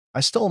I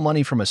stole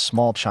money from a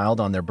small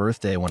child on their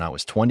birthday when I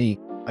was 20.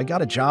 I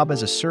got a job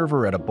as a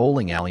server at a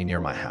bowling alley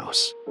near my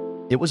house.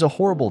 It was a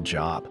horrible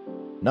job.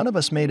 None of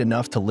us made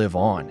enough to live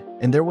on,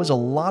 and there was a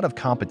lot of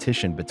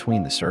competition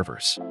between the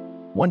servers.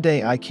 One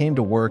day I came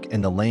to work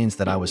and the lanes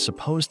that I was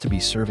supposed to be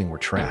serving were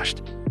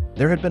trashed.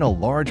 There had been a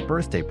large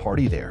birthday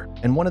party there,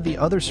 and one of the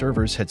other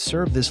servers had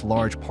served this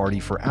large party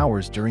for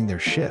hours during their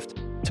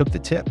shift, took the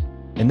tip,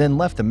 and then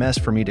left a mess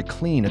for me to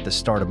clean at the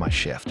start of my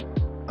shift.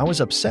 I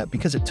was upset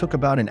because it took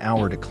about an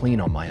hour to clean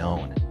on my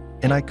own,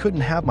 and I couldn't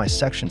have my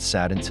section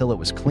sat until it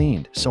was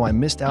cleaned, so I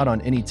missed out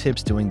on any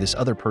tips doing this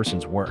other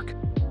person's work.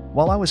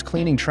 While I was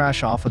cleaning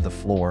trash off of the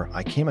floor,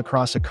 I came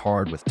across a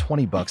card with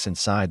 20 bucks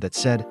inside that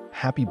said,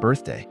 "Happy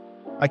birthday."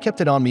 I kept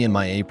it on me in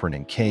my apron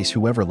in case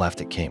whoever left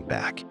it came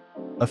back.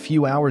 A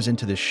few hours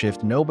into the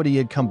shift, nobody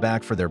had come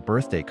back for their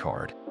birthday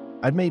card.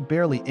 I'd made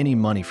barely any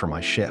money for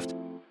my shift,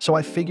 so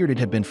I figured it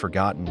had been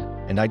forgotten,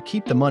 and I'd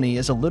keep the money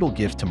as a little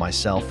gift to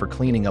myself for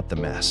cleaning up the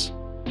mess.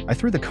 I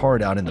threw the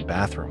card out in the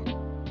bathroom.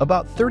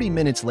 About 30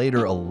 minutes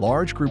later, a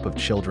large group of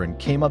children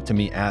came up to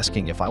me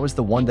asking if I was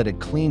the one that had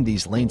cleaned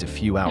these lanes a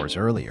few hours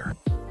earlier.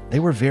 They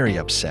were very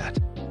upset.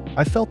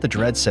 I felt the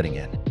dread setting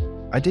in.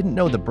 I didn't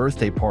know the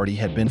birthday party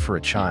had been for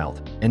a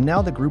child, and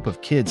now the group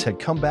of kids had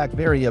come back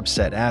very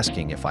upset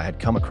asking if I had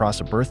come across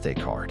a birthday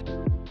card.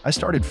 I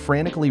started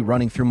frantically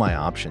running through my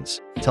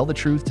options, tell the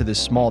truth to this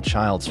small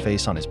child's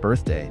face on his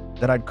birthday,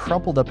 that I'd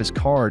crumpled up his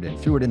card and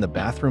threw it in the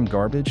bathroom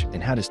garbage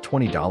and had his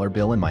 $20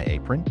 bill in my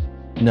apron?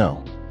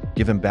 No.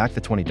 Give him back the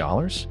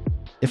 $20?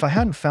 If I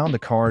hadn't found the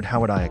card,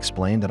 how would I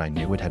explain that I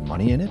knew it had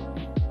money in it?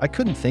 I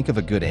couldn't think of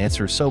a good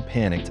answer, so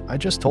panicked, I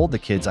just told the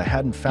kids I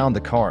hadn't found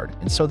the card,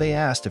 and so they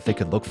asked if they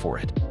could look for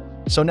it.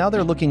 So now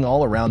they're looking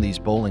all around these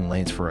bowling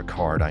lanes for a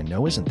card I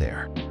know isn't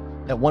there.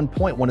 At one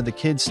point, one of the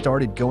kids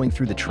started going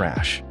through the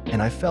trash,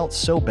 and I felt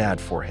so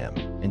bad for him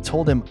and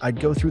told him I'd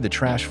go through the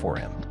trash for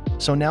him.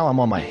 So now I'm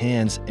on my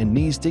hands and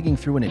knees digging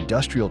through an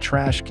industrial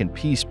trash can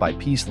piece by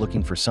piece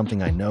looking for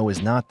something I know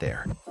is not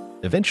there.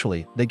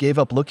 Eventually, they gave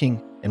up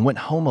looking and went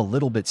home a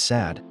little bit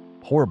sad.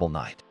 Horrible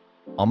night.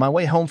 On my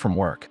way home from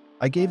work,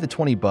 I gave the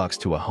 20 bucks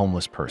to a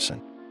homeless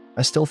person.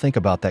 I still think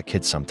about that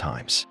kid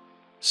sometimes.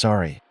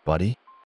 Sorry, buddy.